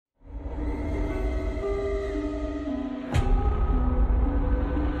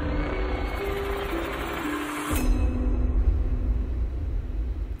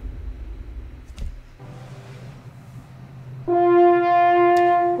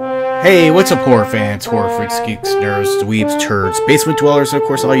Hey, what's up, horror fans, horror freaks, geeks, nerds, dweebs, turds, basement dwellers, and of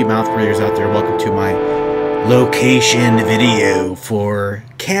course all you mouth breathers out there. Welcome to my location video for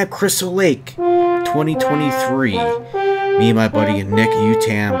Camp Crystal Lake 2023. Me and my buddy Nik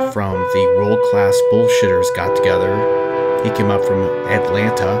Uttam from the World Class Bullshitters got together. He came up from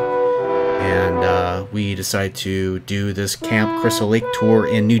Atlanta, and we decided to do this Camp Crystal Lake tour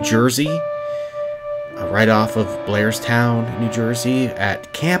in New Jersey. Right off of Blairstown, New Jersey,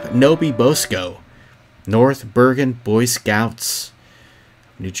 at Camp Nobi Bosco, North Bergen Boy Scouts,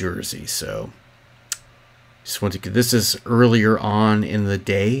 New Jersey. So, just want to. This is earlier on in the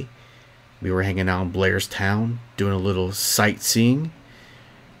day. We were hanging out in Blairstown, doing a little sightseeing,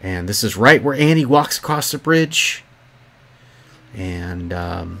 and this is right where Annie walks across the bridge. And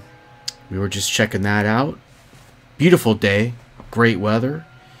we were just checking that out. Beautiful day, great weather.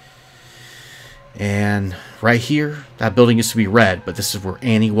 And right here, that building used to be red, but this is where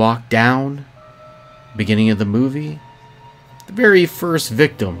Annie walked down. Beginning of the movie. The very first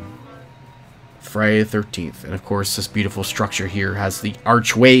victim. Friday the 13th. And of course, this beautiful structure here has the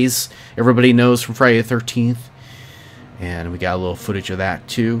archways everybody knows from Friday the 13th. And we got a little footage of that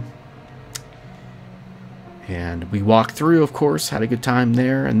too. And we walked through, of course, had a good time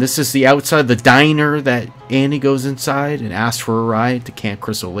there. And this is the outside of the diner that Annie goes inside and asks for a ride to Camp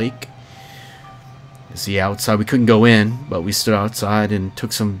Crystal Lake. Is the outside. We couldn't go in, but we stood outside and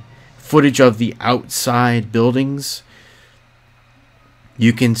took some footage of the outside buildings.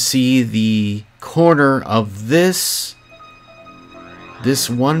 You can see the corner of this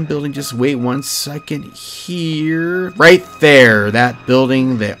one building. Just wait 1 second here. Right there, that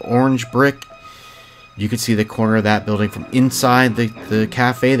building, the orange brick. You can see the corner of that building from inside the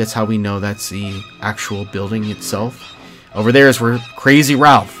cafe. That's how we know that's the actual building itself. Over there is where Crazy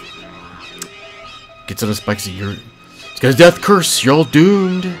Ralph gets on his bike. It's got a death curse. You're all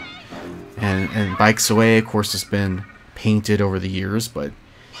doomed. And bikes away. Of course, it's been painted over the years, but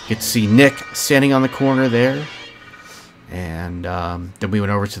you get to see Nick standing on the corner there. And then we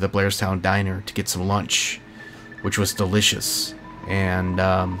went over to the Blairstown Diner to get some lunch, which was delicious. And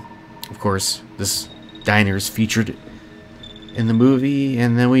of course, this diner is featured in the movie.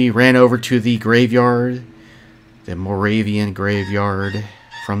 And then we ran over to the graveyard, the Moravian graveyard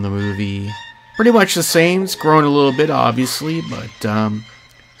from the movie. Pretty much the same. It's grown a little bit, obviously, but it's a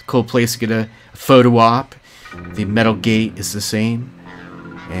cool place to get a photo op. The metal gate is the same.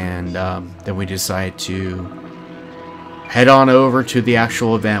 And then we decided to head on over to the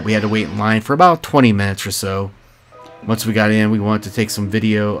actual event. We had to wait in line for about 20 minutes or so. Once we got in, we wanted to take some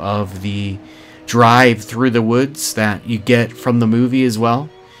video of the drive through the woods that you get from the movie as well.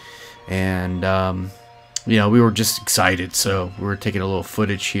 And, you know, we were just excited, so we were taking a little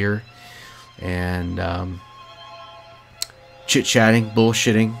footage here. And chit-chatting,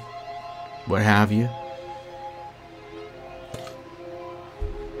 bullshitting, what have you.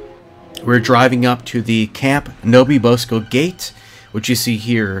 We're driving up to the Camp Nobi Bosco gate, which you see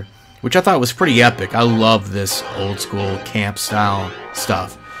here, which I thought was pretty epic. I love this old school camp style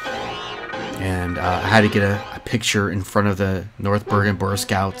stuff. And I had to get a picture in front of the North Bergen Boy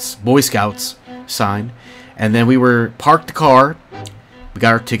Scouts sign. And then we were parked the car. We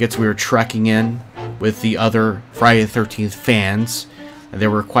got our tickets. We were trekking in with the other Friday the 13th fans. And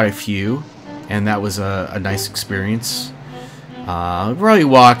there were quite a few, and that was a nice experience. We probably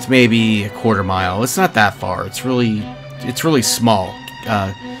walked maybe a quarter mile. It's not that far. It's really small.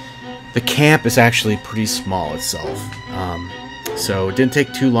 The camp is actually pretty small itself, so it didn't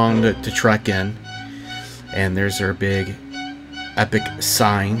take too long to trek in. And there's our big, epic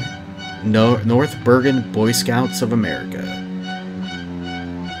sign: North Bergen Boy Scouts of America.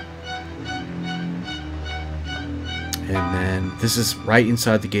 And then this is right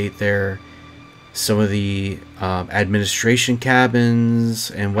inside the gate there. Some of the administration cabins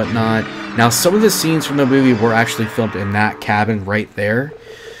and whatnot. Now, some of the scenes from the movie were actually filmed in that cabin right there.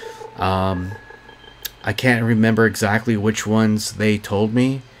 I can't remember exactly which ones they told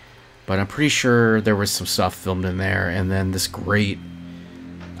me, but I'm pretty sure there was some stuff filmed in there. And then this great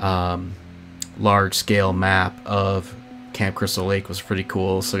large-scale map of Camp Crystal Lake was pretty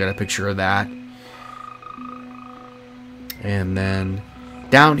cool. So I got a picture of that. And then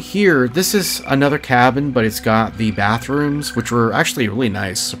down here, this is another cabin, but it's got the bathrooms, which were actually really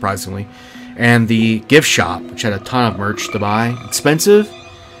nice, surprisingly. And the gift shop, which had a ton of merch to buy. Expensive,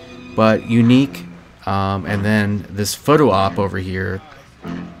 but unique. And then this photo op over here,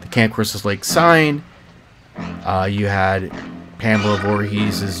 the Camp Crystal Lake sign. You had Pamela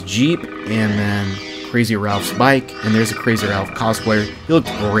Voorhees' Jeep, and then Crazy Ralph's bike. And there's a Crazy Ralph cosplayer. He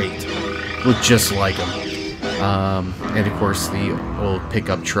looked great. He looked just like him. And of course the old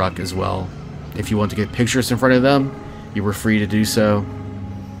pickup truck as well. If you want to get pictures in front of them, you were free to do so.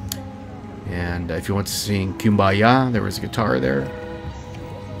 And if you want to sing Kumbaya, there was a guitar there.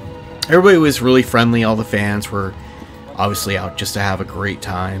 Everybody was really friendly. All the fans were obviously out just to have a great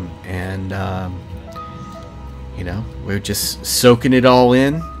time. And, you know, we were just soaking it all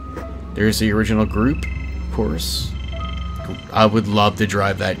in. There's the original group, of course. I would love to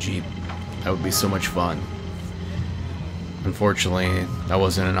drive that Jeep. That would be so much fun. Unfortunately, that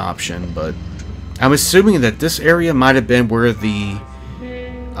wasn't an option, but I'm assuming that this area might have been where the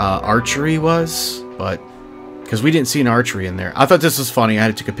archery was, but because we didn't see an archery in there. I thought this was funny. I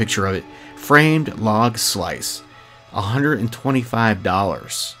had to take a picture of it. Framed log slice,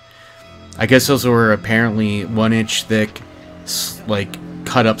 $125. I guess those were apparently 1-inch thick, like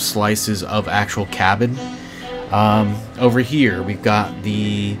cut up slices of actual cabin. Over here we've got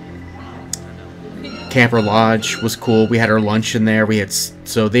the camper lodge. Was cool. We had our lunch in there. We had,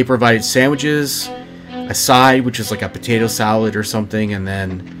 so they provided sandwiches, a side which is like a potato salad or something, and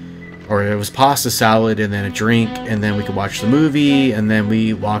then, or it was pasta salad, and then a drink, and then we could watch the movie, and then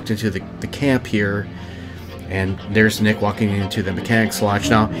we walked into the camp here, and there's Nick walking into the mechanics lodge.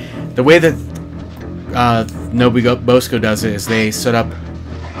 Now, the way that Bosco does it is they set up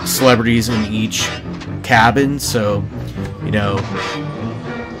celebrities in each cabin, so you know,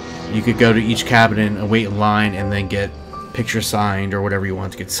 you could go to each cabin and wait in line and then get picture signed or whatever you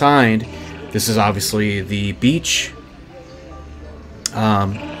want to get signed. This is obviously the beach,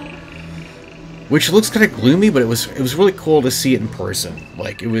 which looks kind of gloomy, but it was really cool to see it in person.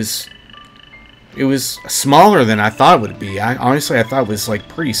 Like it was smaller than I thought it would be. Honestly, I thought it was like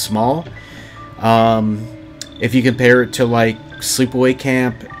pretty small. If you compare it to like Sleepaway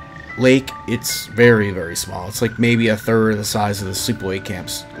Camp Lake, it's very, very small. It's like maybe a third of the size of the Sleepaway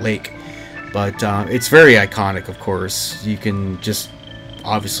Camp's lake, but it's very iconic. Of course, you can just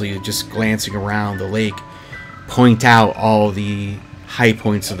obviously just glancing around the lake point out all the high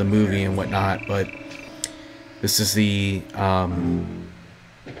points of the movie and whatnot. But this is the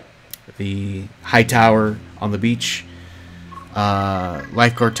high tower on the beach,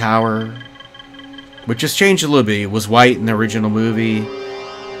 lifeguard tower, which just changed a little bit. It was white in the original movie.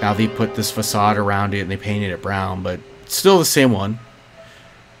 Now they put this facade around it and they painted it brown, but it's still the same one.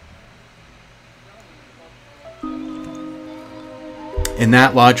 And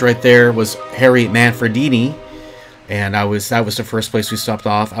that lodge right there was Harry Manfredini, and that was the first place we stopped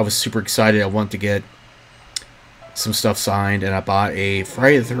off. I was super excited. I wanted to get some stuff signed, and I bought a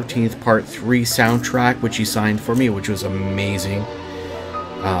Friday the 13th Part 3 soundtrack, which he signed for me, which was amazing.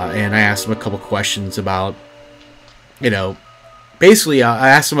 And I asked him a couple questions about, you know, basically, I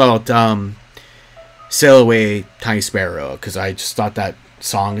asked him about Sail Away, Tiny Sparrow, because I just thought that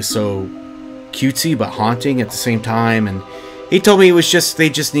song is so cutesy but haunting at the same time. And he told me it was just, they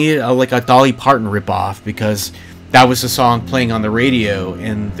just needed like a Dolly Parton ripoff, because that was the song playing on the radio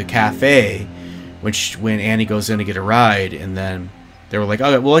in the cafe when Annie goes in to get a ride. And then they were like,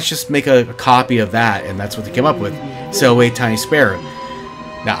 okay, well, let's just make a copy of that. And that's what they came up with, Sail Away, Tiny Sparrow.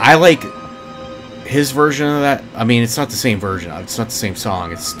 Now, I like his version of that. I mean, it's not the same version. It's not the same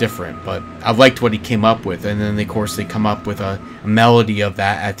song. It's different. But I liked what he came up with. And then, of course, they come up with a melody of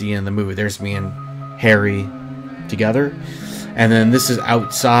that at the end of the movie. There's me and Harry together. And then this is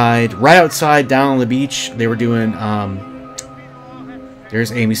outside. Right outside, down on the beach, they were doing...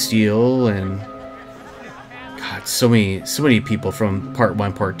 there's Amy Steele and... God, so many people from Part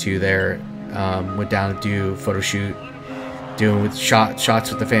 1, Part 2 there. Went down to do a photo shoot. Doing with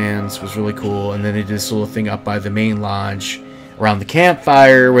shots with the fans was really cool. And then they did this little thing up by the main lodge around the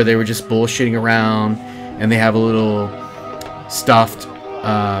campfire where they were just bullshitting around, and they have a little stuffed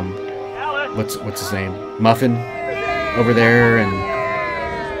what's his name, Muffin over there, and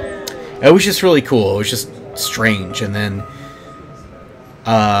it was just really cool. It was just strange. And then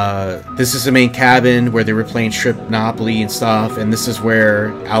this is the main cabin where they were playing Strip Monopoly and stuff, and this is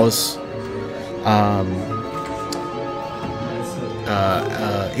where Alice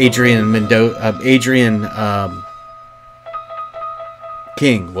Adrian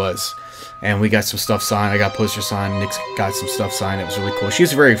King was, and we got some stuff signed. I got posters signed. Nick's got some stuff signed. It was really cool. She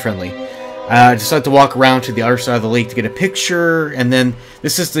was very friendly. I decided to walk around to the other side of the lake to get a picture, and then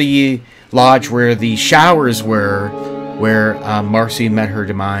this is the lodge where the showers were, where Marcy met her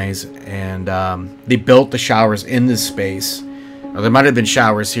demise, and they built the showers in this space. Or there might have been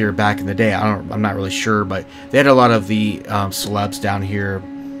showers here back in the day. I'm not really sure, but they had a lot of the celebs down here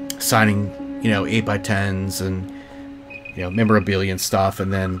signing, 8x10s and memorabilia and stuff.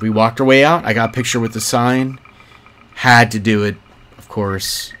 And then we walked our way out. I got a picture with the sign. Had to do it, of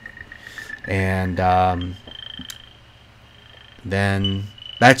course. And then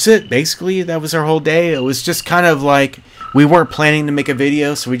that's it. Basically, that was our whole day. It was just kind of like we weren't planning to make a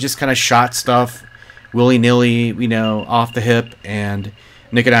video, so we just kind of shot stuff willy-nilly, you know, off the hip, and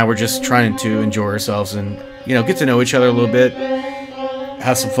Nick and I were just trying to enjoy ourselves and, you know, get to know each other a little bit,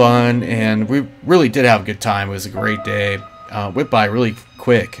 have some fun, and we really did have a good time. It was a great day. Went by really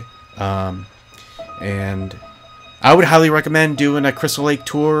quick, and I would highly recommend doing a Crystal Lake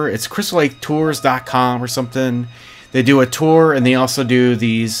tour. It's crystallaketours.com or something. They do a tour, and they also do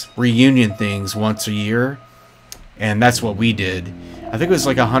these reunion things once a year, and that's what we did. I think it was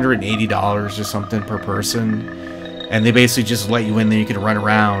like $180 or something per person, and they basically just let you in there. You can run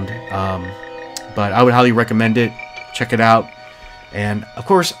around, but I would highly recommend it. Check it out, and of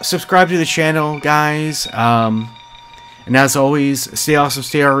course, subscribe to the channel, guys. And as always, stay awesome,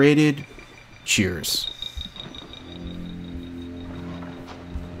 stay R-rated. Cheers.